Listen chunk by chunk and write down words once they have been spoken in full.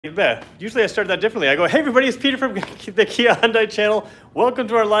Usually I start that differently. I go, hey everybody, it's Peter from the Kia Hyundai channel. Welcome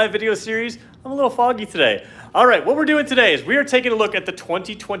to our live video series. I'm a little foggy today. All right, what we're doing today is we are taking a look at the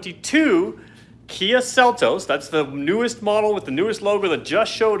 2022 Kia Seltos. That's the newest model with the newest logo that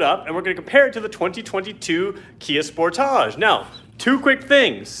just showed up, and we're going to compare it to the 2022 Kia Sportage. Now, two quick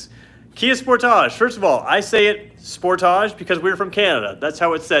things. Kia Sportage, first of all, I say it Sportage because we're from Canada. That's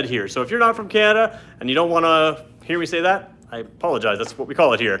how it's said here. So if you're not from Canada and you don't want to hear me say that, I apologize, that's what we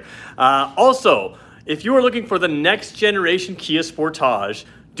call it here. Also, if you are looking for the next generation Kia Sportage,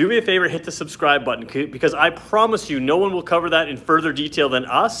 do me a favor, hit the subscribe button, because I promise you no one will cover that in further detail than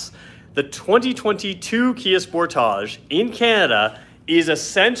us. The 2022 Kia Sportage in Canada is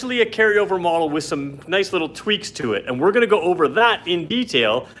essentially a carryover model with some nice little tweaks to it, and we're going to go over that in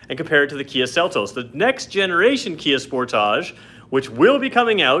detail and compare it to the Kia Seltos. The next generation Kia Sportage, which will be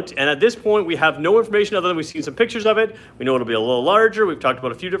coming out, and at this point we have no information other than we've seen some pictures of it. We know it'll be a little larger. We've talked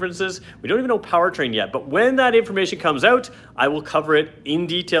about a few differences. We don't even know powertrain yet, but when that information comes out, I will cover it in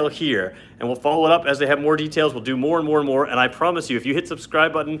detail here, and we'll follow it up as they have more details. We'll do more and more and more, and I promise you, if you hit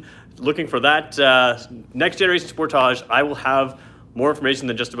subscribe button looking for that next generation Sportage, I will have more information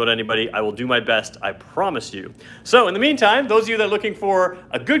than just about anybody. I will do my best, I promise you. So in the meantime, those of you that are looking for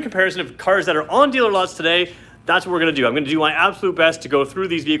a good comparison of cars that are on dealer lots today, that's what we're going to do. I'm going to do my absolute best to go through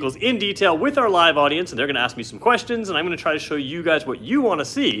these vehicles in detail with our live audience, and they're going to ask me some questions, and I'm going to try to show you guys what you want to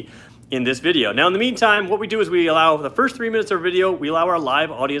see in this video. Now, in the meantime, what we do is we allow the first 3 minutes of our video, we allow our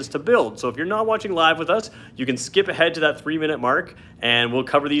live audience to build. So if you're not watching live with us, you can skip ahead to that 3-minute mark, and we'll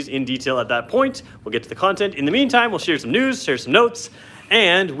cover these in detail at that point. We'll get to the content. In the meantime, we'll share some news, share some notes,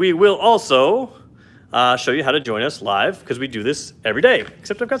 and we will also show you how to join us live, because we do this every day,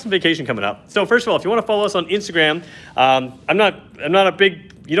 except I've got some vacation coming up. So first of all, if you want to follow us on Instagram, I'm not a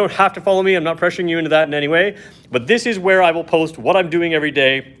big, you don't have to follow me. I'm not pressuring you into that in any way, but this is where I will post what I'm doing every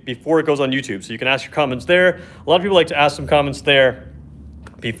day before it goes on YouTube. So you can ask your comments there. A lot of people like to ask some comments there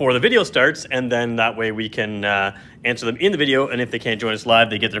before the video starts, and then that way we can answer them in the video, and if they can't join us live,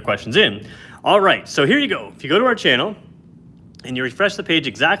 they get their questions in. All right, so here you go. If you go to our channel, and you refresh the page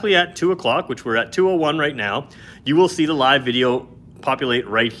exactly at 2 o'clock, which we're at 2:01 right now, you will see the live video populate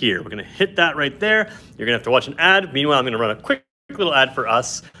right here. We're gonna hit that right there. You're gonna have to watch an ad. Meanwhile, I'm gonna run a quick little ad for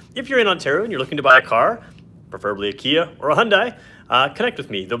us. If you're in Ontario and you're looking to buy a car, preferably a Kia or a Hyundai, connect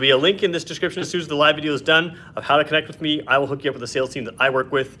with me. There'll be a link in this description as soon as the live video is done of how to connect with me. I will hook you up with a sales team that I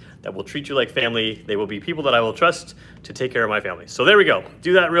work with that will treat you like family. They will be people that I will trust to take care of my family. So there we go.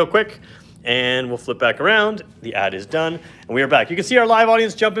 Do that real quick, and we'll flip back around. The ad is done, and we are back. You can see our live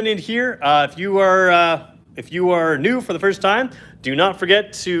audience jumping in here. If you are new for the first time, do not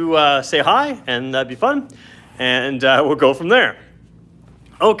forget to say hi, and that'd be fun, and we'll go from there.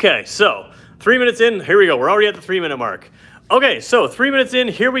 Okay, so 3 minutes in, here we go. We're already at the 3-minute mark. Okay, so 3 minutes in,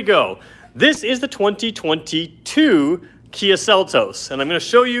 here we go. This is the 2022 Kia Seltos, and I'm going to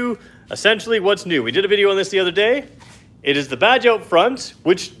show you essentially what's new. We did a video on this the other day. It is the badge out front,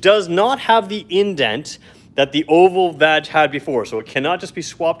 which does not have the indent that the oval badge had before. So it cannot just be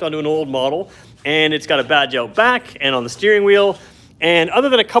swapped onto an old model. And it's got a badge out back and on the steering wheel. And other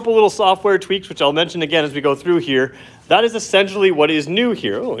than a couple little software tweaks, which I'll mention again as we go through here, that is essentially what is new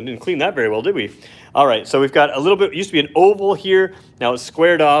here. Oh, I didn't clean that very well, did we? All right, so we've got a little bit, it used to be an oval here. Now it's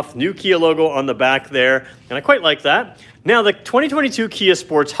squared off, new Kia logo on the back there. And I quite like that. Now the 2022 Kia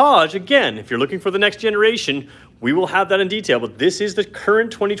Sportage, again, if you're looking for the next generation, we will have that in detail, but this is the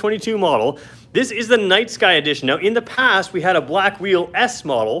current 2022 model. This is the Night Sky edition. Now, in the past, we had a black wheel S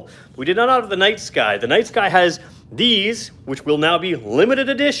model. We did not have the Night Sky. The Night Sky has these, which will now be limited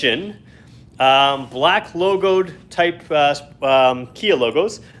edition, black logoed type Kia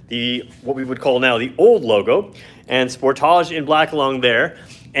logos, what we would call now the old logo, and Sportage in black along there.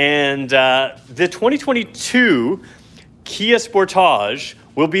 And the 2022 Kia Sportage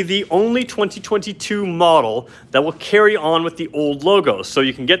will be the only 2022 model that will carry on with the old logo. So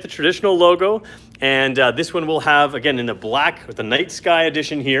you can get the traditional logo, and this one will have, again, in the black with the Night Sky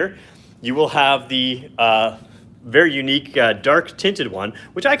edition here, you will have the very unique dark tinted one,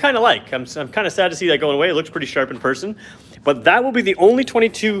 which I kind of like. I'm kind of sad to see that going away. It looks pretty sharp in person. But that will be the only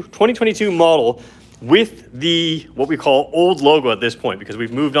 2022 model with the, what we call old logo at this point, because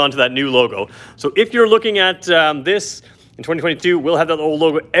we've moved on to that new logo. So if you're looking at this, in 2022, we'll have that old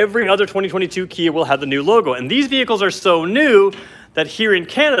logo. Every other 2022 Kia will have the new logo. And these vehicles are so new that here in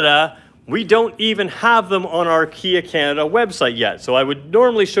Canada, we don't even have them on our Kia Canada website yet. So I would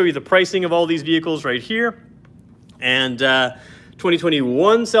normally show you the pricing of all these vehicles right here. And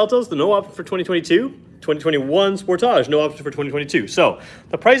 2021 Seltos, the no option for 2022. 2021 Sportage, no option for 2022. So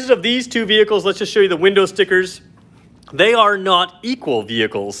the prices of these two vehicles, let's just show you the window stickers They are not equal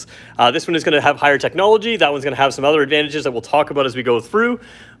vehicles. This one is going to have higher technology. That one's going to have some other advantages that we'll talk about as we go through.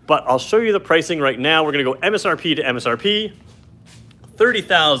 But I'll show you the pricing right now. We're going to go MSRP to MSRP.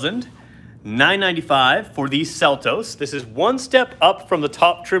 $30,995 for the Seltos. This is one step up from the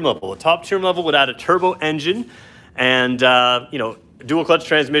top trim level. The top trim level would add a turbo engine and dual clutch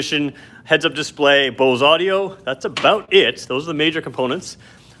transmission, heads-up display, Bose audio. That's about it. Those are the major components.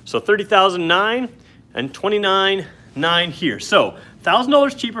 So $30,900 and $29,900 here. So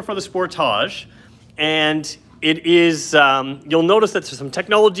 $1,000 cheaper for the Sportage, and it is, you'll notice that there's some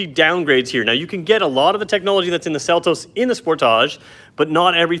technology downgrades here. Now, you can get a lot of the technology that's in the Seltos in the Sportage, but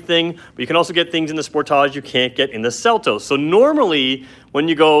not everything. But you can also get things in the Sportage you can't get in the Seltos. So normally, when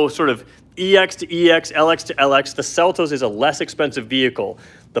you go sort of EX to EX, LX to LX, the Seltos is a less expensive vehicle.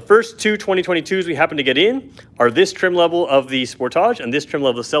 The first two 2022s we happen to get in are this trim level of the Sportage and this trim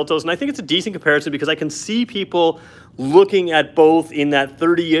level of the Seltos. And I think it's a decent comparison because I can see people looking at both in that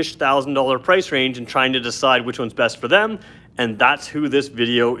 $30-ish thousand price range and trying to decide which one's best for them. And that's who this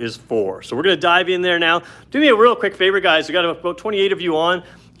video is for. So we're going to dive in there now. Do me a real quick favor, guys. We got about 28 of you on.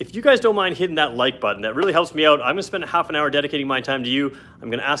 If you guys don't mind hitting that like button, that really helps me out. I'm going to spend half an hour dedicating my time to you.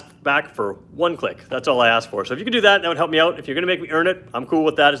 I'm going to ask back for one click. That's all I ask for. So if you could do that, that would help me out. If you're going to make me earn it, I'm cool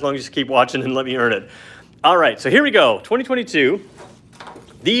with that as long as you just keep watching and let me earn it. All right, so here we go. 2022.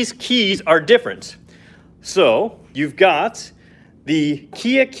 These keys are different. So you've got the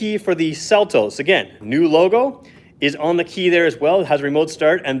Kia key for the Seltos. Again, new logo is on the key there as well. It has a remote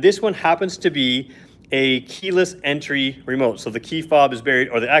start, and this one happens to be a keyless entry remote. So the key fob is buried,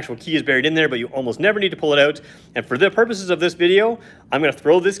 or the actual key is buried in there, but you almost never need to pull it out. And for the purposes of this video, I'm going to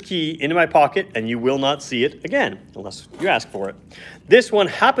throw this key into my pocket and you will not see it again, unless you ask for it. This one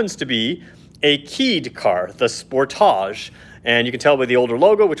happens to be a keyed car, the Sportage, and you can tell by the older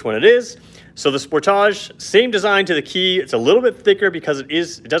logo which one it is. So the Sportage, same design to the key. It's a little bit thicker because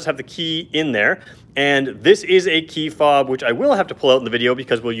it does have the key in there. And this is a key fob, which I will have to pull out in the video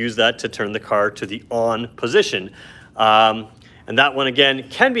because we'll use that to turn the car to the on position. And that one, again,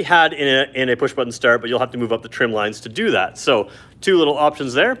 can be had in a push-button start, but you'll have to move up the trim lines to do that. So two little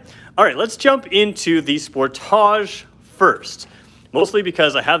options there. All right, let's jump into the Sportage first. Mostly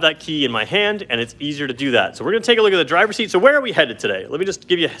because I have that key in my hand and it's easier to do that. So we're going to take a look at the driver's seat. So where are we headed today? Let me just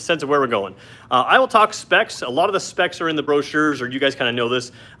give you a sense of where we're going. I will talk specs. A lot of the specs are in the brochures, or you guys kind of know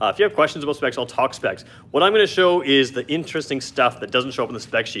this. If you have questions about specs, I'll talk specs. What I'm going to show is the interesting stuff that doesn't show up in the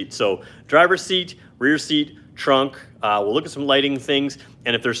spec sheet. So driver's seat, rear seat, trunk. We'll look at some lighting things,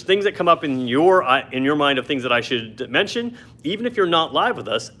 and if there's things that come up in your mind of things that I should mention, even if you're not live with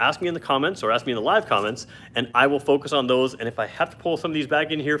us, ask me in the comments or ask me in the live comments, and I will focus on those. And if I have to pull some of these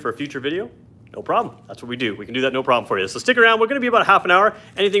back in here for a future video, no problem. That's what we do. We can do that, no problem for you. So stick around. We're going to be about a half an hour,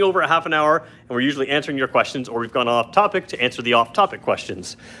 anything over a half an hour, and we're usually answering your questions, or we've gone off topic to answer the off topic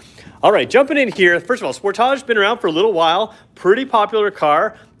questions. All right, jumping in here. First of all, Sportage's been around for a little while. Pretty popular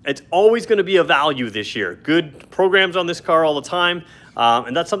car. It's always going to be a value this year. Good programs on this car all the time,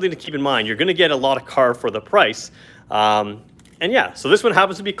 and that's something to keep in mind. You're going to get a lot of car for the price. And yeah, so this one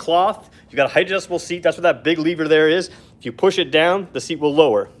happens to be cloth. You've got a height adjustable seat. That's what that big lever there is. If you push it down, the seat will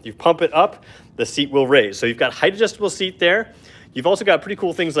lower. If you pump it up, the seat will raise. So you've got height adjustable seat there. You've also got pretty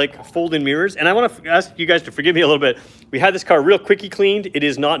cool things like fold-in mirrors. And I want to ask you guys to forgive me a little bit. We had this car real quickie cleaned. It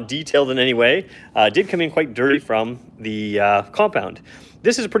is not detailed in any way. It did come in quite dirty from the compound.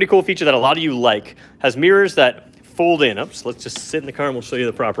 This is a pretty cool feature that a lot of you like. Has mirrors that fold in. Oops, let's just sit in the car and we'll show you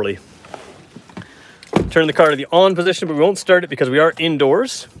that properly. Turn the car to the on position, but we won't start it because we are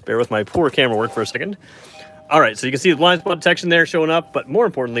indoors. Bear with my poor camera work for a second. All right, so you can see the blind spot detection there showing up, but more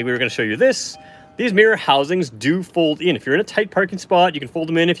importantly, we were going to show you this. These mirror housings do fold in. If you're in a tight parking spot, you can fold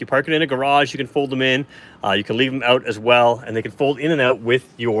them in. If you park it in a garage, you can fold them in. You can leave them out as well, and they can fold in and out with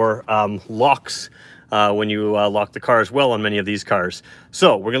your locks when you lock the car as well on many of these cars.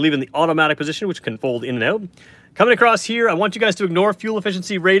 So we're going to leave in the automatic position, which can fold in and out. Coming across here, I want you guys to ignore fuel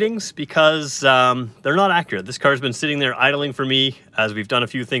efficiency ratings because they're not accurate. This car's been sitting there idling for me as we've done a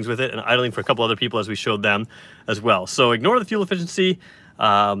few things with it, and idling for a couple other people as we showed them as well. So ignore the fuel efficiency,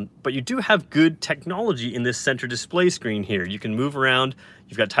 but you do have good technology in this center display screen here. You can move around.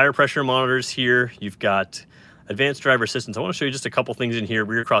 You've got tire pressure monitors here. You've got advanced driver assistance. I want to show you just a couple things in here.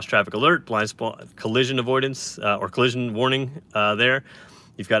 Rear cross traffic alert, blind spot, collision avoidance, or collision warning there.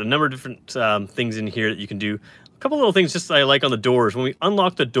 You've got a number of different things in here that you can do. A couple little things just that I like on the doors. When we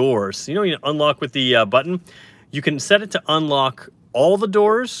unlock the doors, you know, you unlock with the button, you can set it to unlock all the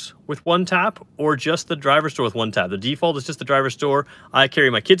doors with one tap or just the driver's door with one tap. The default is just the driver's door. I carry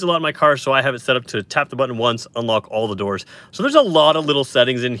my kids a lot in my car, so I have it set up to tap the button once, unlock all the doors. So there's a lot of little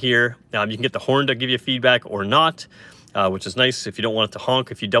settings in here. You can get the horn to give you feedback or not. which is nice if you don't want it to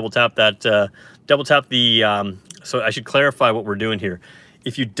honk. If you double tap that, so I should clarify what we're doing here.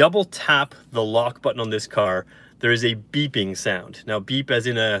 If you double tap the lock button on this car, there is a beeping sound. Now, beep as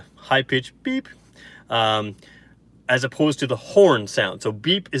in a high-pitched beep, as opposed to the horn sound. So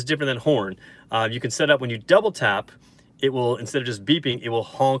beep is different than horn. You can set up when you double tap, it will, instead of just beeping, it will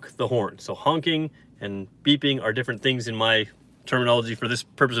honk the horn. So honking and beeping are different things in my terminology for this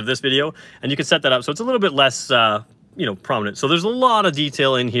purpose of this video. And you can set that up so it's a little bit less you know, prominent. So there's a lot of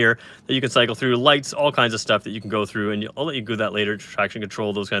detail in here that you can cycle through, lights, all kinds of stuff that you can go through, and I'll let you do that later, traction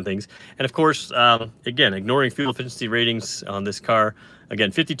control, those kind of things. And of course, again, ignoring fuel efficiency ratings on this car,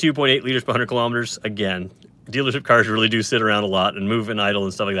 again, 52.8 liters per 100 kilometers. Again, dealership cars really do sit around a lot and move and idle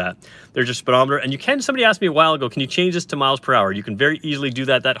and stuff like that. They're just speedometer. And you can, somebody asked me a while ago, can you change this to miles per hour? You can very easily do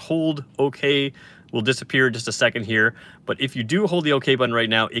that. That hold okay will disappear in just a second here. But if you do hold the OK button right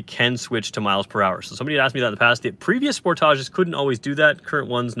now, it can switch to miles per hour. So somebody had asked me that in the past. The previous Sportages couldn't always do that. Current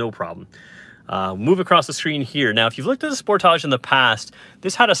ones, no problem. Move across the screen here. Now, if you've looked at the Sportage in the past,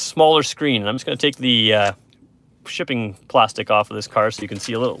 this had a smaller screen. And I'm just going to take the shipping plastic off of this car so you can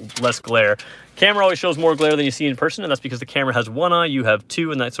see a little less glare. Camera always shows more glare than you see in person, and that's because the camera has one eye, you have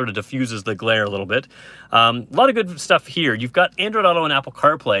two, and that sort of diffuses the glare a little bit. A lot of good stuff here. You've got Android Auto and Apple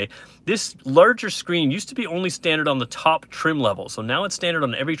CarPlay. This larger screen used to be only standard on the top trim level, so now it's standard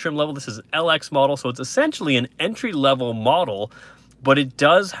on every trim level. This is an LX model, so it's essentially an entry-level model, but it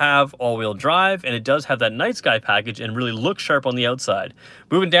does have all-wheel drive, and it does have that night sky package and really looks sharp on the outside.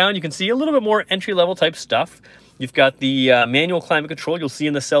 Moving down, you can see a little bit more entry-level type stuff. You've got the manual climate control. You'll see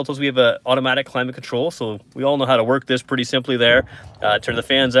in the Seltos we have an automatic climate control, so we all know how to work this pretty simply there. Turn the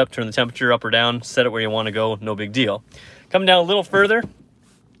fans up, turn the temperature up or down, set it where you want to go, no big deal. Coming down a little further,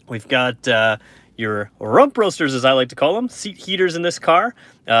 we've got your rump roasters, as I like to call them, seat heaters in this car.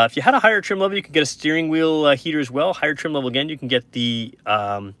 If you had a higher trim level, you could get a steering wheel heater as well. Higher trim level, again, you can get the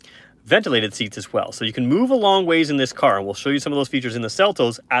ventilated seats as well. So you can move a long ways in this car, and we'll show you some of those features in the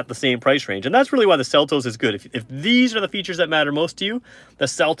Seltos at the same price range. And that's really why the Seltos is good. If these are the features that matter most to you, the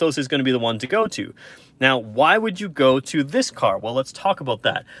Seltos is going to be the one to go to. Now, why would you go to this car? Well, let's talk about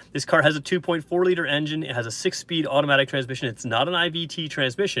that. This car has a 2.4 liter engine. It has a 6-speed automatic transmission. It's not an IVT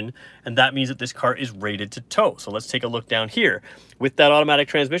transmission, and that means that this car is rated to tow. So let's take a look down here. With that automatic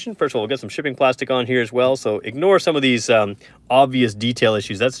transmission, first of all, we'll get some shipping plastic on here as well. So ignore some of these obvious detail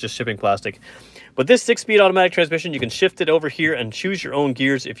issues. That's just shipping plastic. But this 6-speed automatic transmission, you can shift it over here and choose your own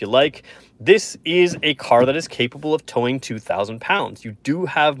gears if you like. This is a car that is capable of towing 2,000 pounds. You do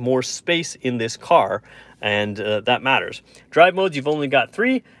have more space in this car, and that matters. Drive modes, you've only got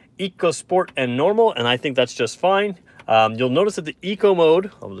 3, Eco, Sport, and Normal, and I think that's just fine. You'll notice that the Eco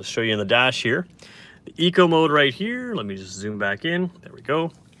mode, I'll just show you in the dash here. The Eco mode right here, let me just zoom back in. There we go.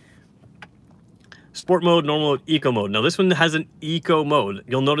 Sport mode, normal mode, eco mode. Now this one has an eco mode.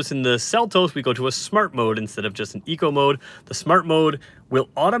 You'll notice in the Seltos we go to a smart mode instead of just an eco mode. The smart mode will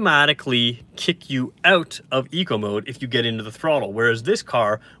automatically kick you out of eco mode if you get into the throttle, whereas this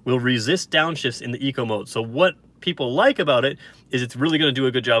car will resist downshifts in the eco mode. So what people like about it is it's really going to do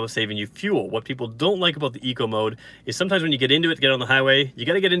a good job of saving you fuel. What people don't like about the eco mode is sometimes when you get into it to get on the highway, you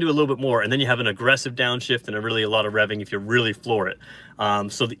got to get into it a little bit more, and then you have an aggressive downshift and a lot of revving if you really floor it.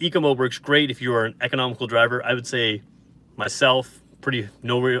 So the eco mode works great if you are an economical driver. I would say myself,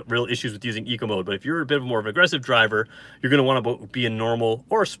 no real issues with using eco mode, but if you're a bit more of an aggressive driver, you're going to want to be in normal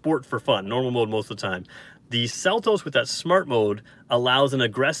or sport for fun. Normal mode most of the time. The Seltos with that smart mode allows an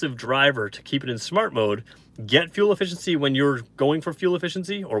aggressive driver to keep it in smart mode, get fuel efficiency when you're going for fuel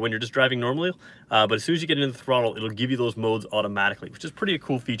efficiency or when you're just driving normally, but as soon as you get into the throttle, it'll give you those modes automatically, which is pretty a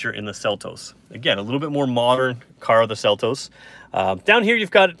cool feature in the Seltos. Again, a little bit more modern car, the Seltos. Down here,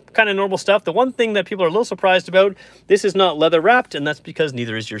 you've got kind of normal stuff. The one thing that people are a little surprised about, this is not leather wrapped, and that's because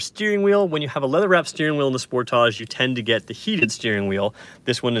neither is your steering wheel. When you have a leather wrapped steering wheel in the Sportage, you tend to get the heated steering wheel.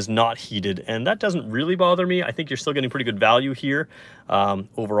 This one is not heated, and that doesn't really bother me. I think you're still getting pretty good value here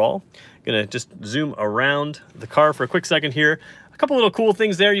overall. Gonna just zoom around the car for a quick second here. A couple little cool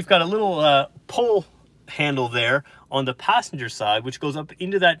things there. You've got a little pull handle there on the passenger side, which goes up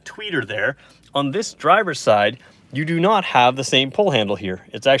into that tweeter there. On this driver's side, you do not have the same pull handle here.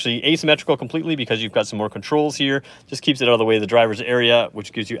 It's actually asymmetrical completely because you've got some more controls here. Just keeps it out of the way of the driver's area,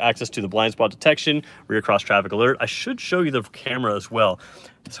 which gives you access to the blind spot detection, rear cross traffic alert. I should show you the camera as well.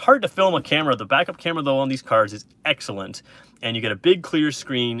 It's hard to film a camera. The backup camera though on these cars is excellent. And you get a big clear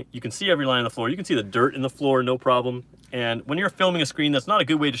screen. You can see every line on the floor. You can see the dirt in the floor, no problem. And when you're filming a screen, that's not a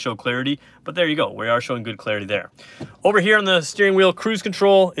good way to show clarity, but there you go. We are showing good clarity there. Over here on the steering wheel, cruise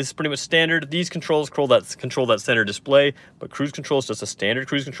control is pretty much standard. These control that center display, but cruise control is just a standard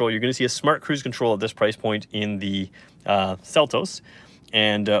cruise control. You're gonna see a smart cruise control at this price point in the Seltos.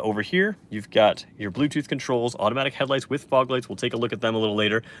 And over here, you've got your Bluetooth controls, automatic headlights with fog lights. We'll take a look at them a little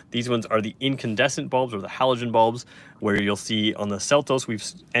later. These ones are the incandescent bulbs or the halogen bulbs, where you'll see on the Seltos, we've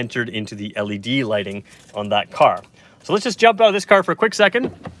entered into the LED lighting on that car. So let's just jump out of this car for a quick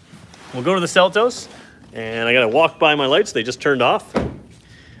second. We'll go to the Seltos, and I gotta walk by my lights. They just turned off.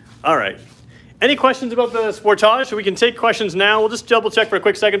 All right. Any questions about the Sportage? So we can take questions now. We'll just double check for a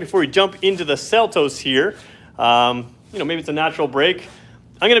quick second before we jump into the Seltos here. You know, maybe it's a natural break.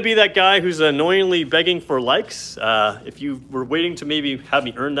 I'm going to be that guy who's annoyingly begging for likes. If you were waiting to maybe have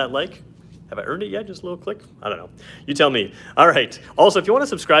me earn that like, have I earned it yet? Just a little click? I don't know. You tell me. All right. Also, if you want to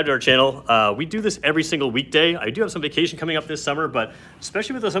subscribe to our channel, we do this every single weekday. I do have some vacation coming up this summer, but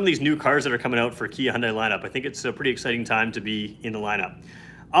especially with some of these new cars that are coming out for Kia Hyundai lineup, I think it's a pretty exciting time to be in the lineup.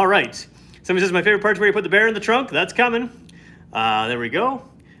 All right. Somebody says my favorite part is where you put the bear in the trunk. That's coming. There we go.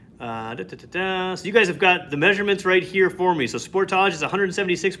 So you guys have got the measurements right here for me. So Sportage is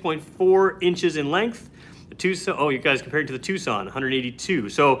 176.4 inches in length. The Tucson, oh, you guys comparing to the Tucson, 182.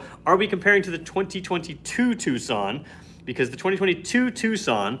 So are we comparing to the 2022 Tucson? Because the 2022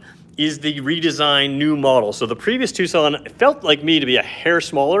 Tucson is the redesigned new model. So the previous Tucson felt like me to be a hair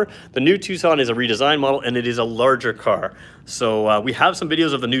smaller. The new Tucson is a redesigned model, and it is a larger car. So we have some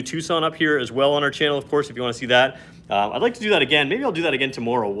videos of the new Tucson up here as well on our channel, of course, if you want to see that. I'd like to do that again. Maybe I'll do that again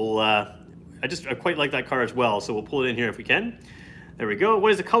tomorrow. I quite like that car as well, so we'll pull it in here if we can. There we go.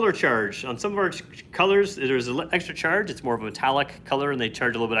 What is the color charge? On some of our colors, there's an extra charge. It's more of a metallic color, and they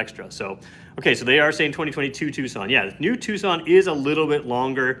charge a little bit extra. So, okay, so they are saying 2022 Tucson. Yeah, the new Tucson is a little bit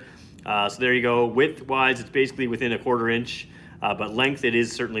longer. So there you go. Width-wise, it's basically within a 1/4 inch, but length, it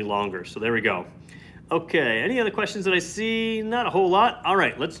is certainly longer. So there we go. Okay, any other questions that I see? Not a whole lot. All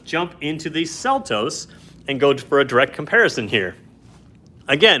right, let's jump into the Seltos and go for a direct comparison here.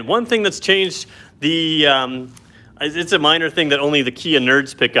 Again, one thing that's changed, it's a minor thing that only the Kia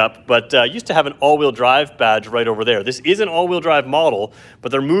nerds pick up, but used to have an all-wheel drive badge right over there. This is an all-wheel drive model,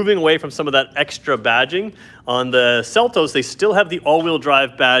 but they're moving away from some of that extra badging. On the Seltos, they still have the all-wheel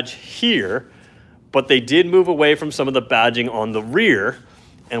drive badge here, but they did move away from some of the badging on the rear.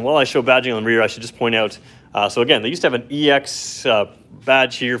 And while I show badging on the rear, I should just point out, so again, they used to have an EX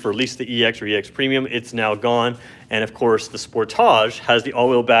badge here for at least the EX or EX Premium. It's now gone. And of course, the Sportage has the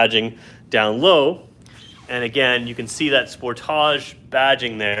all-wheel badging down low. And again, you can see that Sportage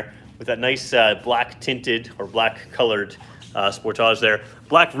badging there with that nice black tinted or black colored Sportage there.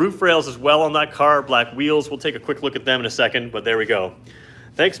 Black roof rails as well on that car, black wheels. We'll take a quick look at them in a second, but there we go.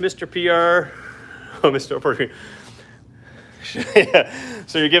 Thanks, Mr. PR. Oh, Mr. Yeah.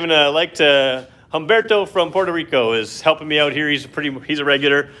 So you're giving a like to Humberto from Puerto Rico is helping me out here. He's a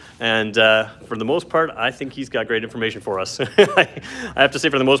regular, and for the most part, I think he's got great information for us. I have to say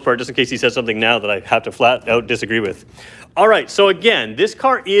for the most part, just in case he says something now that I have to flat out disagree with. All right, so again, this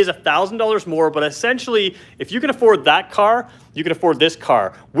car is $1,000 more, but essentially, if you can afford that car, you can afford this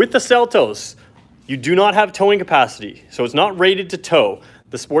car. With the Seltos, you do not have towing capacity, so it's not rated to tow.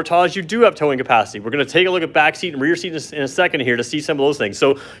 The Sportage, you do have towing capacity. We're going to take a look at back seat and rear seat in a second here to see some of those things.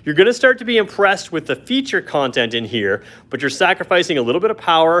 So you're going to start to be impressed with the feature content in here, but you're sacrificing a little bit of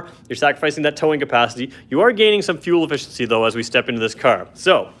power. You're sacrificing that towing capacity. You are gaining some fuel efficiency, though, as we step into this car.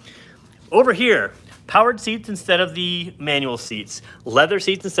 So over here, powered seats instead of the manual seats, leather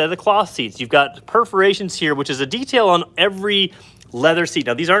seats instead of the cloth seats. You've got perforations here, which is a detail on every leather seat.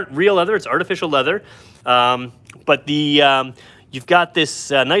 Now, these aren't real leather. It's artificial leather, but you've got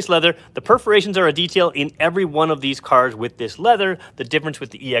this nice leather. The perforations are a detail in every one of these cars with this leather. The difference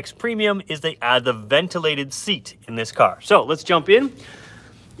with the EX Premium is they add the ventilated seat in this car. So let's jump in.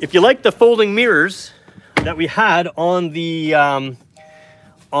 If you like the folding mirrors that we had on the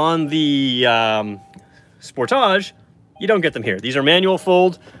Sportage, you don't get them here. These are manual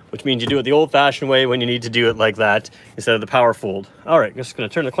fold, which means you do it the old-fashioned way when you need to do it like that instead of the power fold. All right, I'm just going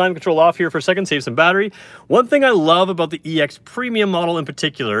to turn the climate control off here for a second, save some battery. One thing I love about the EX Premium model in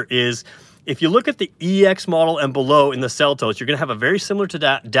particular is if you look at the EX model and below in the Seltos, you're going to have a very similar to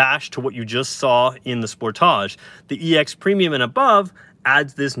that dash to what you just saw in the Sportage. The EX Premium and above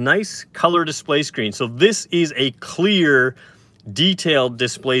adds this nice color display screen. So this is a clear, detailed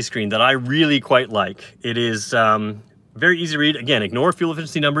display screen that I really quite like. It is very easy to read. Again, ignore fuel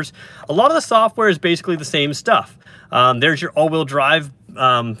efficiency numbers. A lot of the software is basically the same stuff. There's your all-wheel drive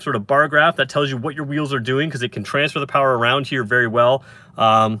sort of bar graph that tells you what your wheels are doing because it can transfer the power around here very well.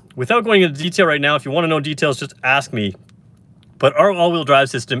 Without going into detail right now, if you want to know details, just ask me. But our all-wheel drive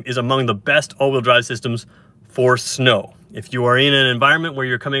system is among the best all-wheel drive systems for snow. If you are in an environment where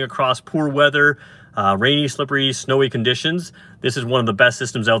you're coming across poor weather, rainy, slippery, snowy conditions, this is one of the best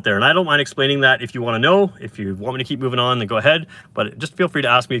systems out there. And I don't mind explaining that if you want to know. If you want me to keep moving on, then go ahead. But just feel free to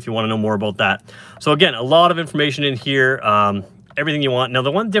ask me if you want to know more about that. So again, a lot of information in here, everything you want. Now,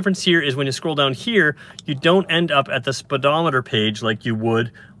 the one difference here is when you scroll down here, you don't end up at the speedometer page like you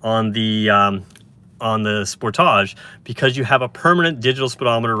would on the Sportage, because you have a permanent digital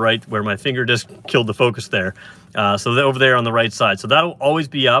speedometer right where my finger just killed the focus there. So over there on the right side. So that'll always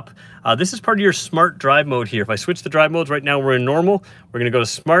be up. This is part of your smart drive mode here. If I switch the drive modes, right now we're in normal. We're going to go to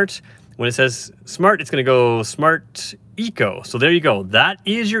smart. When it says smart, it's going to go smart eco. So there you go. That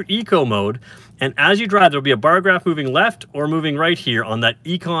is your eco mode. And as you drive, there'll be a bar graph moving left or moving right here on that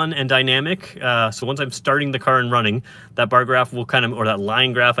econ and dynamic. So once I'm starting the car and running, that bar graph will kind of, or that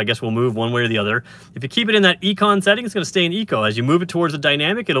line graph, I guess, will move one way or the other. If you keep it in that econ setting, it's going to stay in eco. As you move it towards the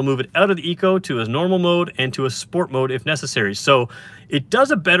dynamic, it'll move it out of the eco to a normal mode and to a sport mode if necessary. So it does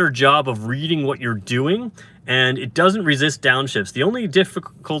a better job of reading what you're doing, and it doesn't resist downshifts. The only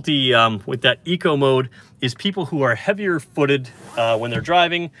difficulty with that eco mode is people who are heavier footed when they're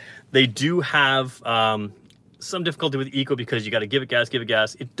driving. They do have some difficulty with eco because you got to give it gas.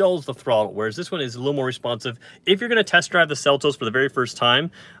 It dulls the throttle, whereas this one is a little more responsive. If you're going to test drive the Seltos for the very first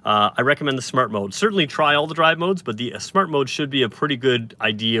time, I recommend the smart mode. Certainly try all the drive modes, but the smart mode should be a pretty good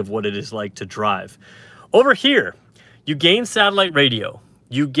idea of what it is like to drive. Over here, you gain satellite radio.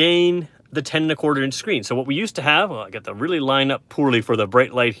 You gain the 10.25 inch screen. So what we used to have, well, I got to really line up poorly for the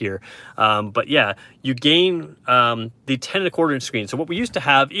bright light here. But yeah, you gain the 10.25 inch screen. So what we used to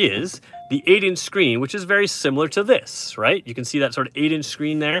have is the 8-inch screen, which is very similar to this, right? You can see that sort of 8-inch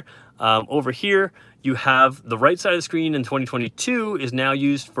screen there. Over here, you have the right side of the screen in 2022 is now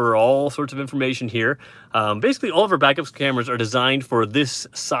used for all sorts of information here. Basically, all of our backup cameras are designed for this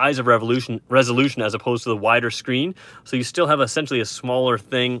size of resolution as opposed to the wider screen. So you still have essentially a smaller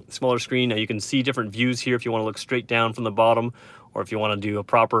screen. Now you can see different views here if you want to look straight down from the bottom, or if you want to do a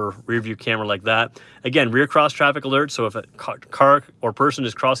proper rear view camera like that. Again, rear cross traffic alert. So if a car or person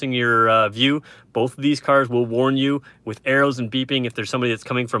is crossing your view, both of these cars will warn you with arrows and beeping if there's somebody that's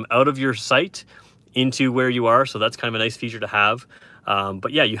coming from out of your sight into where you are. So that's kind of a nice feature to have.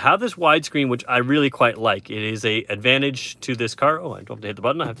 But yeah, you have this widescreen, which I really quite like. It is a advantage to this car. Oh, I don't have to hit the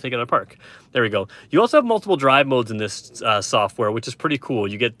button. I have to take it out of park. There we go. You also have multiple drive modes in this software, which is pretty cool.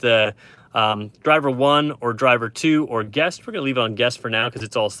 You get the driver 1 or driver 2 or guest. We're going to leave it on guest for now because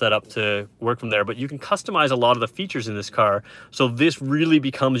it's all set up to work from there. But you can customize a lot of the features in this car. So this really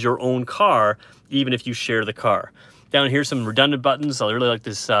becomes your own car, even if you share the car. Down here, some redundant buttons. I really like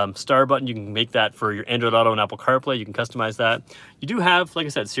this star button. You can make that for your Android Auto and Apple CarPlay. You can customize that. You do have, like I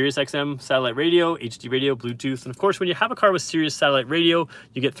said, Sirius XM satellite radio, HD radio, Bluetooth. And of course, when you have a car with Sirius satellite radio,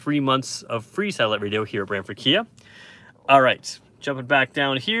 you get 3 months of free satellite radio here at Brantford Kia. All right, jumping back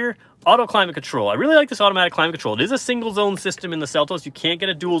down here. Auto climate control. I really like this automatic climate control. It is a single zone system in the Seltos. You can't get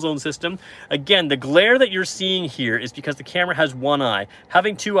a dual zone system. Again, the glare that you're seeing here is because the camera has one eye.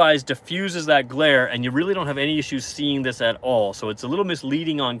 Having two eyes diffuses that glare, and you really don't have any issues seeing this at all. So it's a little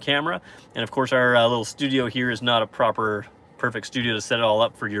misleading on camera. And of course, our little studio here is not a perfect studio to set it all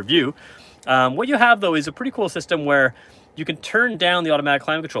up for your view. What you have though is a pretty cool system where you can turn down the automatic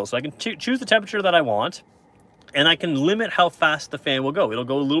climate control. So I can choose the temperature that I want, and I can limit how fast the fan will go. It'll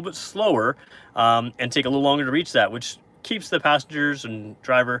go a little bit slower and take a little longer to reach that, which keeps the passengers and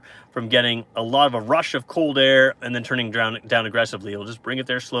driver from getting a lot of a rush of cold air and then turning down aggressively. It'll just bring it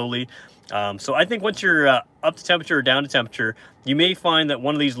there slowly. So I think once you're up to temperature or down to temperature, you may find that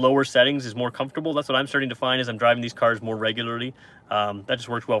one of these lower settings is more comfortable. That's what I'm starting to find as I'm driving these cars more regularly. That just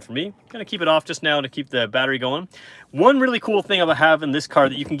works well for me. I'm gonna keep it off just now to keep the battery going. One really cool thing I have in this car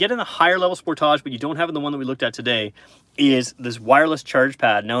that you can get in the higher level Sportage, but you don't have in the one that we looked at today, is this wireless charge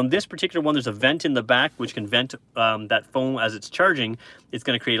pad. Now in this particular one, there's a vent in the back which can vent that phone as it's charging. It's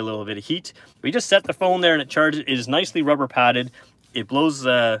gonna create a little bit of heat. We just set the phone there and it charges. It is nicely rubber padded. It blows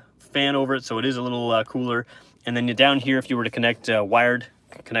the fan over it, so it is a little cooler. And then down here, if you were to connect wired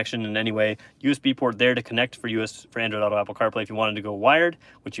connection in any way, USB port there to connect for Android Auto, Apple CarPlay if you wanted to go wired,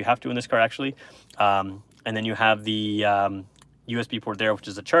 which you have to in this car actually. And then you have the USB port there, which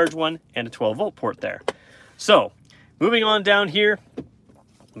is a charge one, and a 12-volt port there. So moving on down here,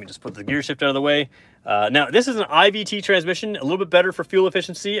 let me just put the gear shift out of the way. Now this is an IVT transmission, a little bit better for fuel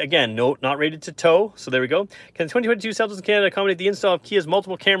efficiency. Again, not rated to tow, so there we go. Can the 2022 Seltos in Canada accommodate the install of Kia's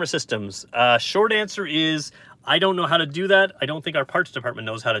multiple camera systems? Short answer is I don't know how to do that. I don't think our parts department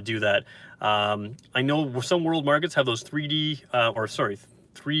knows how to do that. I know some world markets have those 3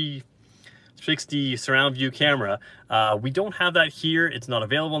 360 surround view camera. We don't have that here. It's not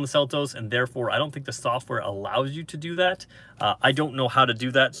available on the Seltos, and therefore I don't think the software allows you to do that. I don't know how to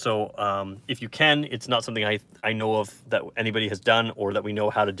do that, so if you can, it's not something I know of that anybody has done or that we know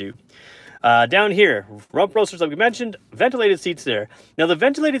how to do. Down here, rump roasters like we mentioned, ventilated seats there. Now the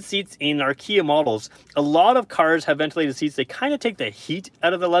ventilated seats in our Kia models, a lot of cars have ventilated seats. They kind of take the heat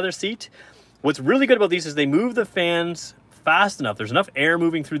out of the leather seat. What's really good about these is they move the fans fast enough. There's enough air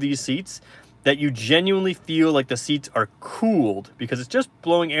moving through these seats that you genuinely feel like the seats are cooled, because it's just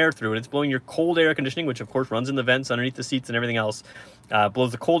blowing air through, and it's blowing your cold air conditioning, which of course runs in the vents underneath the seats and everything else,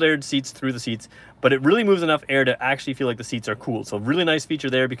 blows the cold air seats through the seats, but it really moves enough air to actually feel like the seats are cooled. So really nice feature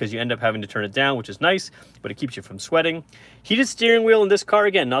there, because you end up having to turn it down, which is nice, but it keeps you from sweating. Heated steering wheel in this car,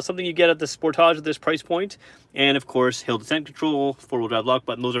 again, not something you get at the Sportage at this price point. And of course, hill descent control, four-wheel drive lock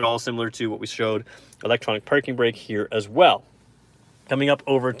button, those are all similar to what we showed. Electronic parking brake here as well. Coming up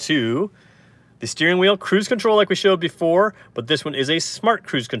over to the steering wheel, cruise control like we showed before, but this one is a smart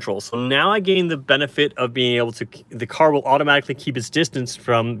cruise control. So now I gain the benefit of being able to, the car will automatically keep its distance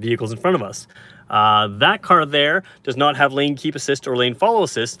from vehicles in front of us. That car there does not have lane keep assist or lane follow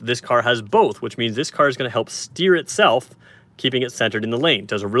assist. This car has both, which means this car is going to help steer itself, keeping it centered in the lane.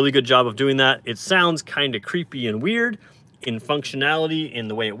 Does a really good job of doing that. It sounds kind of creepy and weird. In functionality, in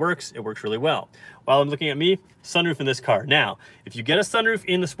the way it works really well. While I'm looking at me, sunroof in this car. Now, if you get a sunroof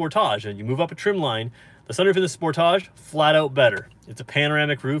in the Sportage and you move up a trim line, the sunroof in the Sportage, flat out better. It's a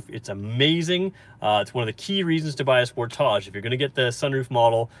panoramic roof. It's amazing. It's one of the key reasons to buy a Sportage. If you're going to get the sunroof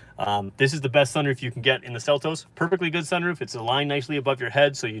model, this is the best sunroof you can get in the Seltos. Perfectly good sunroof. It's aligned nicely above your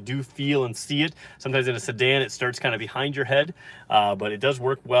head, so you do feel and see it. Sometimes in a sedan, it starts kind of behind your head, but it does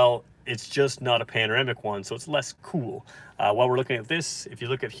work well. It's just not a panoramic one, so it's less cool. While we're looking at this, if you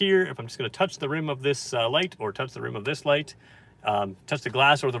look at here, if I'm just going to touch the rim of this light, or touch the rim of this light, touch the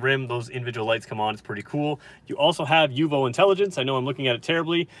glass or the rim, those individual lights come on. It's pretty cool. You also have UVO Intelligence. I know I'm looking at it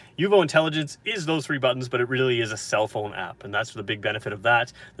terribly. UVO Intelligence is those three buttons, but it really is a cell phone app, and that's the big benefit of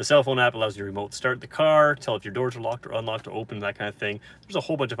that. The cell phone app allows you to remote start the car, tell if your doors are locked or unlocked or open, that kind of thing. There's a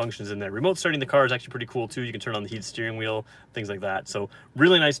whole bunch of functions in there. Remote starting the car is actually pretty cool too. You can turn on the heated steering wheel, things like that. So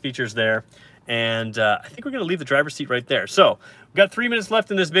really nice features there. And I think we're going to leave the driver's seat right there. So we've got 3 minutes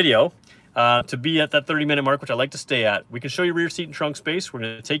left in this video. To be at that 30-minute mark, which I like to stay at. We can show you rear seat and trunk space. We're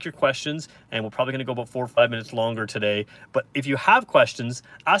going to take your questions, and we're probably going to go about 4 or 5 minutes longer today. But if you have questions,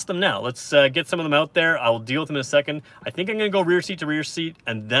 ask them now. Let's get some of them out there. I will deal with them in a second. I think I'm going to go rear seat,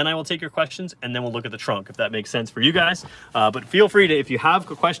 and then I will take your questions, and then we'll look at the trunk, if that makes sense for you guys. But feel free to, if you have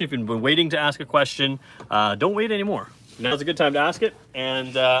a question, if you've been waiting to ask a question, don't wait anymore. Now's a good time to ask it,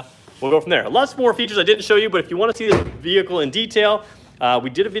 and we'll go from there. Lots more features I didn't show you, but if you want to see this vehicle in detail,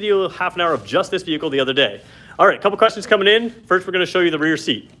 we did a video half an hour of just this vehicle the other day. All right, a couple questions coming in. First, we're going to show you the rear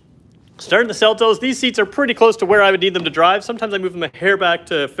seat. Starting the Seltos, these seats are pretty close to where I would need them to drive. Sometimes I move them a hair back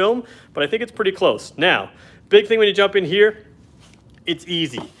to film, but I think it's pretty close. Now, big thing when you jump in here, it's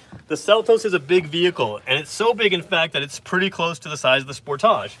easy. The Seltos is a big vehicle, and it's so big, in fact, that it's pretty close to the size of the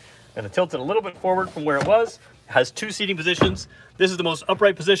Sportage. And to tilt it a little bit forward from where it was, it has 2 seating positions. This is the most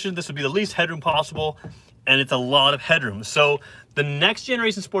upright position. This would be the least headroom possible, and it's a lot of headroom. So the next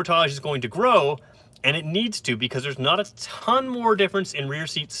generation Sportage is going to grow, and it needs to, because there's not a ton more difference in rear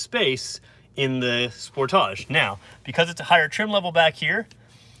seat space in the Sportage. Now, because it's a higher trim level back here,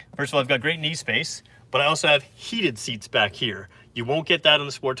 first of all, I've got great knee space, but I also have heated seats back here. You won't get that on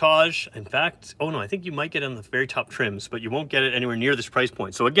the Sportage. In fact, oh no, I think you might get it on the very top trims, but you won't get it anywhere near this price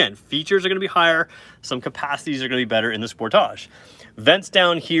point. So again, features are going to be higher. Some capacities are going to be better in the Sportage. Vents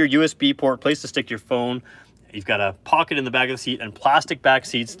down here, USB port, place to stick your phone. You've got a pocket in the back of the seat and plastic back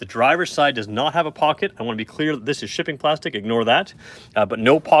seats. The driver's side does not have a pocket. I want to be clear that this is shipping plastic. Ignore that. But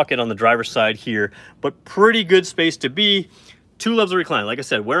no pocket on the driver's side here. But pretty good space to be. 2 levels of recline. Like I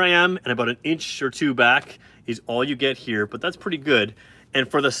said, where I am and about 1 inch or 2 back is all you get here. But that's pretty good. And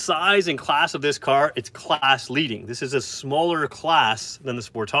for the size and class of this car, it's class leading. This is a smaller class than the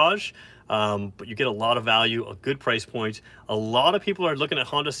Sportage. But you get a lot of value, a good price point. A lot of people are looking at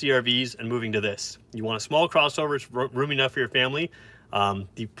Honda CR-Vs and moving to this. You want a small crossover, it's roomy enough for your family.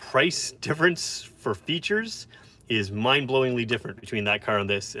 The price difference for features is mind-blowingly different between that car and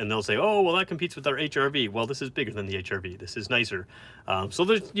this. And they'll say, oh, well, that competes with our HR-V. Well, this is bigger than the HR-V. This is nicer.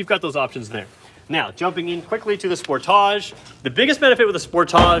 So you've got those options there. Now, jumping in quickly to the Sportage. The biggest benefit with the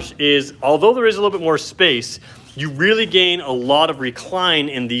Sportage is, although there is a little bit more space, you really gain a lot of recline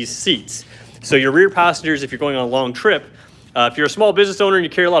in these seats. So your rear passengers, if you're going on a long trip, if you're a small business owner and you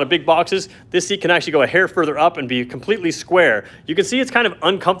carry a lot of big boxes, this seat can actually go a hair further up and be completely square. You can see it's kind of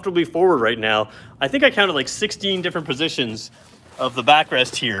uncomfortably forward right now. I think I counted like 16 different positions of the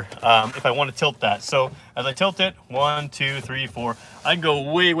backrest here if I want to tilt that. So as I tilt it, 1, 2, 3, 4, I can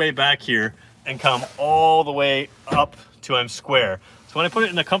go way back here and come all the way up to I'm square. So when I put it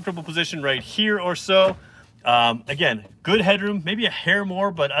in a comfortable position right here or so, again, good headroom, maybe a hair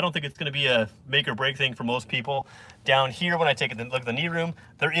more, but I don't think it's going to be a make or break thing for most people. Down here, when I take a look at the knee room,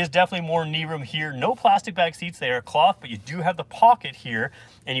 there is definitely more knee room here. No plastic back seats, they are cloth, but you do have the pocket here.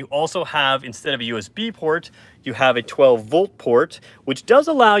 And you also have, instead of a USB port, you have a 12-volt port, which does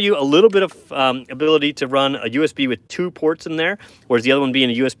allow you a little bit of ability to run a USB with 2 ports in there, whereas the other one being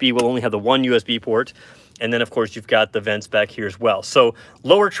a USB will only have the 1 USB port. And then, of course, you've got the vents back here as well. So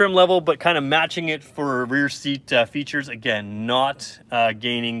lower trim level, but kind of matching it for rear seat features. Again, not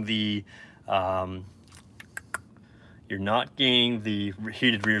gaining the... you're not gaining the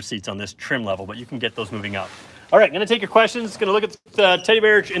heated rear seats on this trim level, but you can get those moving up. All right, gonna take your questions. Gonna look at the teddy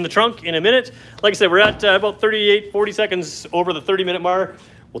bear in the trunk in a minute. Like I said, we're at about 40 seconds over the 30-minute mark.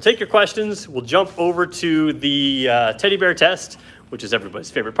 We'll take your questions. We'll jump over to the teddy bear test, which is everybody's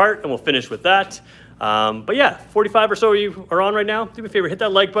favorite part, and we'll finish with that. But yeah, 45 or so you are on right now. Do me a favor, hit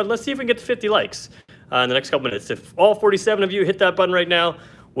that like button. Let's see if we can get to 50 likes in the next couple minutes. If all 47 of you hit that button right now,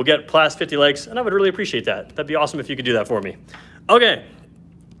 we'll get past 50 likes, and I would really appreciate that. That'd be awesome if you could do that for me. Okay,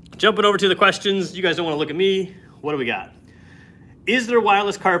 jumping over to the questions. You guys don't want to look at me. What do we got? Is there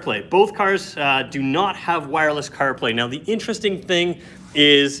wireless CarPlay? Both cars do not have wireless CarPlay. Now, the interesting thing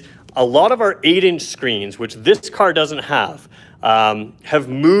is a lot of our 8-inch screens, which this car doesn't have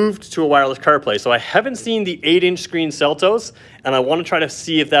moved to a wireless CarPlay. So I haven't seen the 8-inch screen Seltos, and I want to try to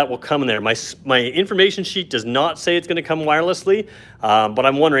see if that will come in there. My information sheet does not say it's going to come wirelessly, but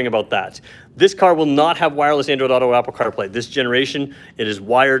I'm wondering about that. This car will not have wireless Android Auto or Apple CarPlay. This generation, it is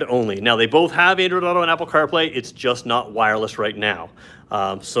wired only. Now, they both have Android Auto and Apple CarPlay. It's just not wireless right now.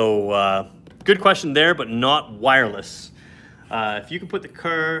 Good question there, but not wireless. If you can put the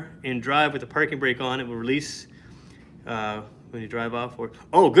car in drive with the parking brake on, it will release when you drive off.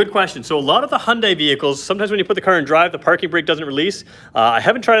 Oh, good question. So a lot of the Hyundai vehicles, sometimes when you put the car in drive, the parking brake doesn't release. I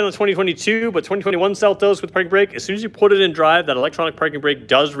haven't tried it on the 2022, but 2021 Seltos with parking brake, as soon as you put it in drive, that electronic parking brake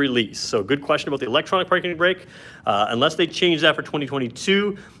does release. So good question about the electronic parking brake. Unless they change that for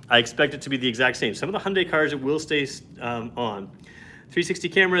 2022, I expect it to be the exact same. Some of the Hyundai cars, it will stay on. 360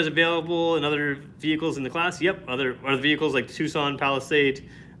 cameras available in other vehicles in the class. Yep, other vehicles like Tucson, Palisade,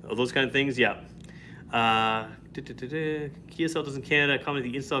 those kind of things. Yeah. Kia Seltos in Canada,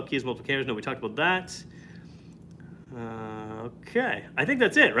 commenting the install Kia's multiple cameras. No, we talked about that. Okay, I think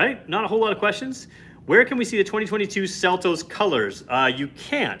that's it, right? Not a whole lot of questions. Where can we see the 2022 Seltos colors? You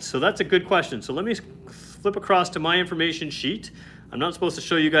can't, so that's a good question. So let me flip across to my information sheet. I'm not supposed to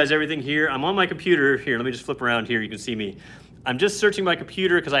show you guys everything here. I'm on my computer here. Let me just flip around here. You can see me. I'm just searching my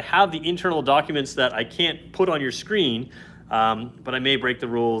computer because I have the internal documents that I can't put on your screen. But I may break the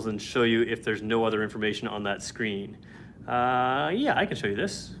rules and show you if there's no other information on that screen. Yeah, I can show you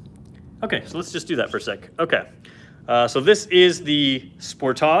this. Okay, so let's just do that for a sec. Okay, so this is the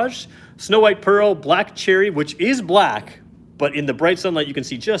Sportage, Snow White Pearl, Black Cherry, which is black, but in the bright sunlight you can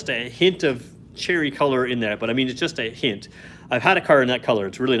see just a hint of cherry color in there, but I mean it's just a hint. I've had a car in that color,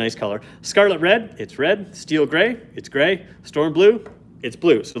 it's a really nice color. Scarlet Red, it's red. Steel Gray, it's gray. Storm Blue, it's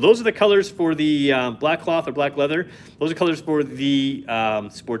blue. So those are the colors for the black cloth or black leather. Those are colors for the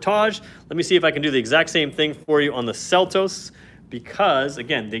Sportage. Let me see if I can do the exact same thing for you on the Seltos, because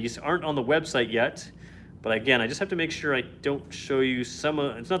again, these aren't on the website yet. But again, I just have to make sure I don't show you some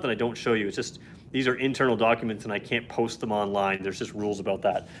of, it's not that I don't show you, it's just these are internal documents and I can't post them online. There's just rules about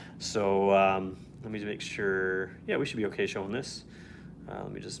that. So let me just make sure, yeah, we should be okay showing this.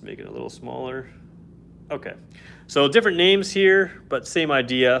 Let me just make it a little smaller. Okay, so different names here, but same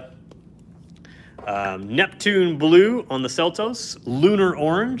idea. Neptune Blue on the Seltos. Lunar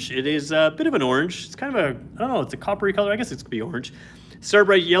Orange, it is a bit of an orange. It's kind of a, I don't know, it's a coppery color. I guess it could be orange.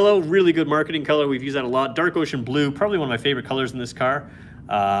 Starbright Yellow, really good marketing color. We've used that a lot. Dark Ocean Blue, probably one of my favorite colors in this car.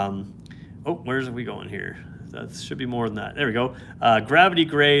 Oh, where's we going here? That should be more than that. There we go. Gravity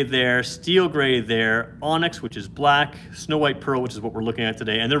Gray there, Steel Gray there, Onyx, which is black, Snow White Pearl, which is what we're looking at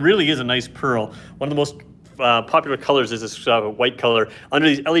today. And there really is a nice pearl. One of the most popular colors is this white color. Under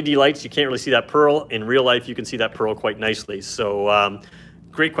these LED lights, you can't really see that pearl. In real life, you can see that pearl quite nicely. So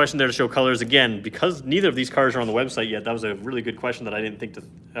great question there to show colors. Again, because neither of these cars are on the website yet, that was a really good question that I didn't think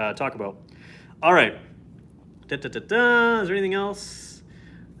to talk about. All right. Is there anything else?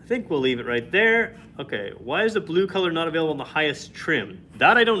 I think we'll leave it right there. Okay, why is the blue color not available in the highest trim?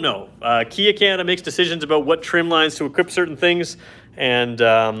 That I don't know. Kia Canada makes decisions about what trim lines to equip certain things, and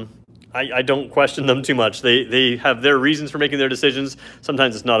I don't question them too much. They have their reasons for making their decisions.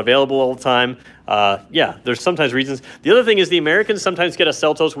 Sometimes it's not available all the time. Yeah, there's sometimes reasons. The other thing is the Americans sometimes get a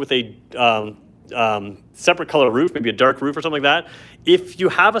Seltos with a separate color roof, maybe a dark roof or something like that. If you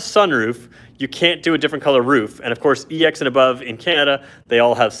have a sunroof, you can't do a different color roof. And of course, EX and above in Canada, they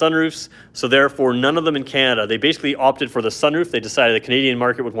all have sunroofs. So therefore, none of them in Canada. They basically opted for the sunroof. They decided the Canadian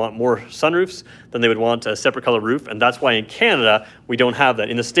market would want more sunroofs than they would want a separate color roof. And that's why in Canada, we don't have that.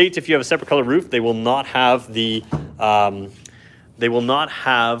 In the States, if you have a separate color roof, they will not have the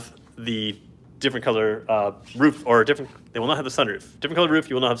different color roof, or they will not have the sunroof. Different color roof,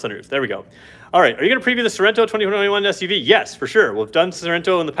 you will not have sunroof. There we go. All right, are you going to preview the Sorento 2021 SUV? Yes, for sure. We've done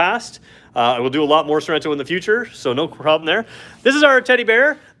Sorento in the past. I will do a lot more Sorento in the future, so no problem there. This is our teddy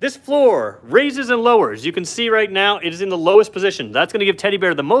bear. This floor raises and lowers. You can see right now it is in the lowest position. That's going to give teddy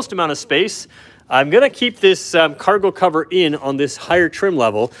bear the most amount of space. I'm going to keep this cargo cover in on this higher trim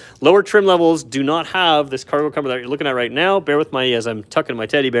level. Lower trim levels do not have this cargo cover that you're looking at right now. Bear with me as I'm tucking my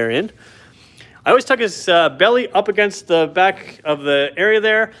teddy bear in. I always tuck his belly up against the back of the area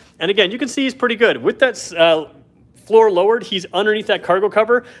there. And again, you can see he's pretty good. With that floor lowered, he's underneath that cargo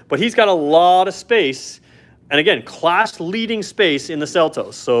cover, but he's got a lot of space. And again, class leading space in the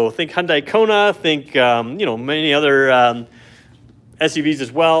Seltos. So think Hyundai Kona, think you know, many other SUVs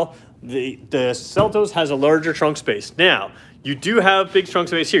as well. The Seltos has a larger trunk space. Now, you do have big trunk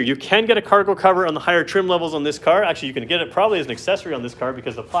space here. You can get a cargo cover on the higher trim levels on this car. Actually, you can get it probably as an accessory on this car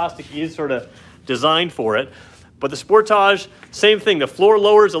because the plastic is sort of designed for it. But the Sportage, same thing. The floor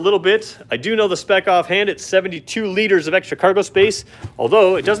lowers a little bit. I do know the spec offhand. It's 72 liters of extra cargo space,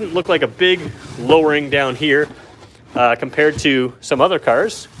 although it doesn't look like a big lowering down here compared to some other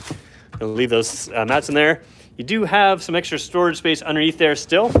cars. I'll leave those mats in there. You do have some extra storage space underneath there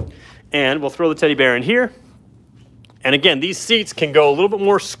still. And we'll throw the teddy bear in here. And again, these seats can go a little bit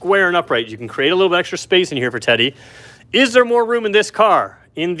more square and upright. You can create a little bit extra space in here for Teddy. Is there more room in this car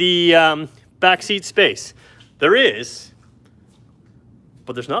in the back seat space? There is,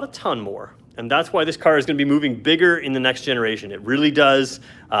 but there's not a ton more. And that's why this car is going to be moving bigger in the next generation. It really does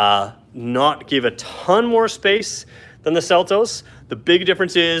not give a ton more space than the Seltos. The big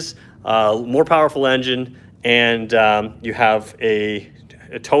difference is more powerful engine, and you have a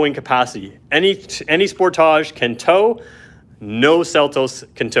towing capacity. Any Sportage can tow, no Seltos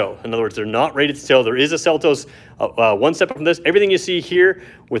can tow. In other words, they're not rated to tow. There is a Seltos one step up from this. Everything you see here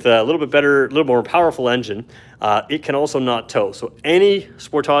with a little bit better, a little more powerful engine, it can also not tow. So any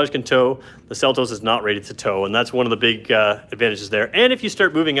Sportage can tow. The Seltos is not rated to tow, and that's one of the big advantages there. And if you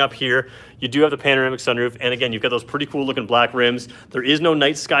start moving up here, you do have the panoramic sunroof, and again, you've got those pretty cool looking black rims. There is no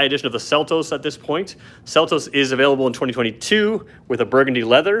night sky edition of the Seltos at this point. Seltos is available in 2022 with a burgundy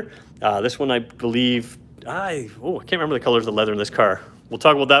leather. This one, I believe, I can't remember the colors of the leather in this car. We'll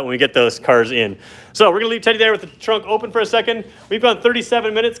talk about that when we get those cars in. So we're gonna leave Teddy there with the trunk open for a second. We've gone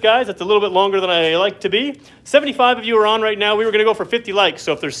 37 minutes, guys. That's a little bit longer than I like to be. 75 of you are on right now. We were gonna go for 50 likes.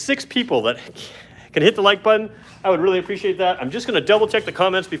 So if there's 6 people that can hit the like button, I would really appreciate that. I'm just gonna double check the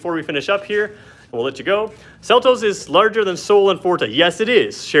comments before we finish up here. We'll let you go. Seltos is larger than Soul and Forte. Yes, it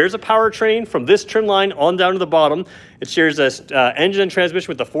is. Shares a powertrain from this trim line on down to the bottom. It shares a engine and transmission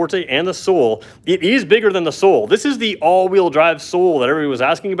with the Forte and the Soul. It is bigger than the Soul. This is the all-wheel drive Soul that everybody was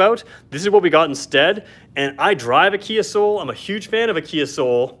asking about. This is what we got instead. And I drive a Kia Soul. I'm a huge fan of a Kia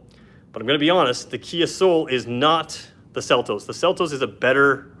Soul. But I'm going to be honest, the Kia Soul is not the Seltos. The Seltos is a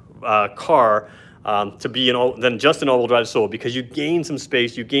better car to be than just an all-wheel drive Soul, because you gain some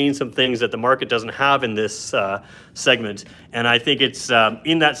space, you gain some things that the market doesn't have in this segment. And I think it's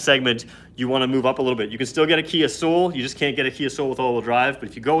in that segment, you want to move up a little bit. You can still get a Kia Soul, you just can't get a Kia Soul with all-wheel drive. But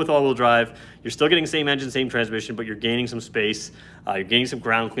if you go with all-wheel drive, you're still getting the same engine, same transmission, but you're gaining some space, you're gaining some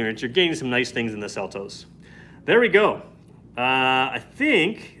ground clearance, you're gaining some nice things in the Seltos. There we go. I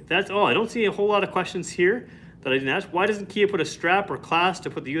think that's all. I don't see a whole lot of questions here that I didn't ask. Why doesn't Kia put a strap or clasp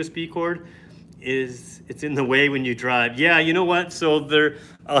to put the USB cord? It's in the way when you drive. Yeah, you know what? So there,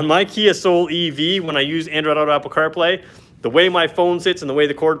 on my Kia Soul EV, when I use Android Auto Apple CarPlay, the way my phone sits and the way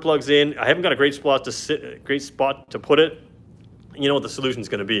the cord plugs in, I haven't got a great spot to put it. You know what the solution's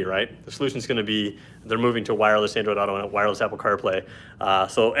going to be, right? The solution's going to be they're moving to wireless Android Auto and wireless Apple CarPlay.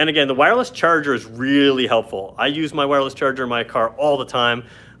 And again, the wireless charger is really helpful. I use my wireless charger in my car all the time.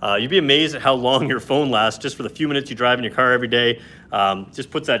 You'd be amazed at how long your phone lasts just for the few minutes you drive in your car every day. Just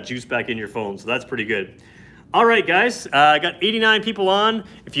puts that juice back in your phone, so that's pretty good. All right, guys, I got 89 people on.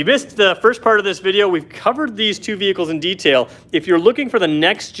 If you missed the first part of this video, we've covered these two vehicles in detail. If you're looking for the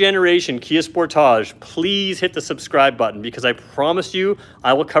next generation Kia Sportage, please hit the subscribe button, because I promise you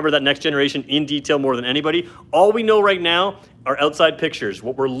I will cover that next generation in detail more than anybody. All we know right now are outside pictures.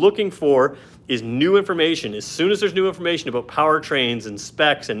 What we're looking for is new information. As soon as there's new information about powertrains and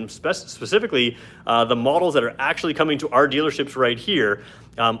specs, and specifically the models that are actually coming to our dealerships right here,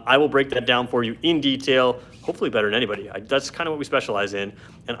 I will break that down for you in detail, hopefully better than anybody. That's kind of what we specialize in.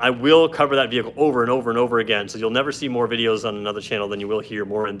 And I will cover that vehicle over and over and over again. So you'll never see more videos on another channel than you will hear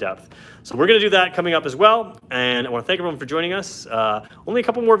more in depth. So we're going to do that coming up as well. And I want to thank everyone for joining us. Only a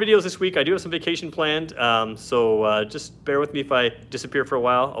couple more videos this week. I do have some vacation planned. So just bear with me if I disappear for a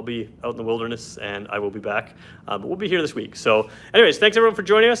while. I'll be out in the wilderness and I will be back. But we'll be here this week. So anyways, thanks everyone for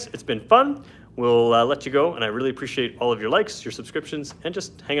joining us. It's been fun. We'll let you go, and I really appreciate all of your likes, your subscriptions, and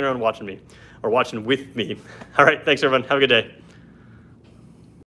just hanging around watching me, or watching with me. All right, thanks everyone. Have a good day.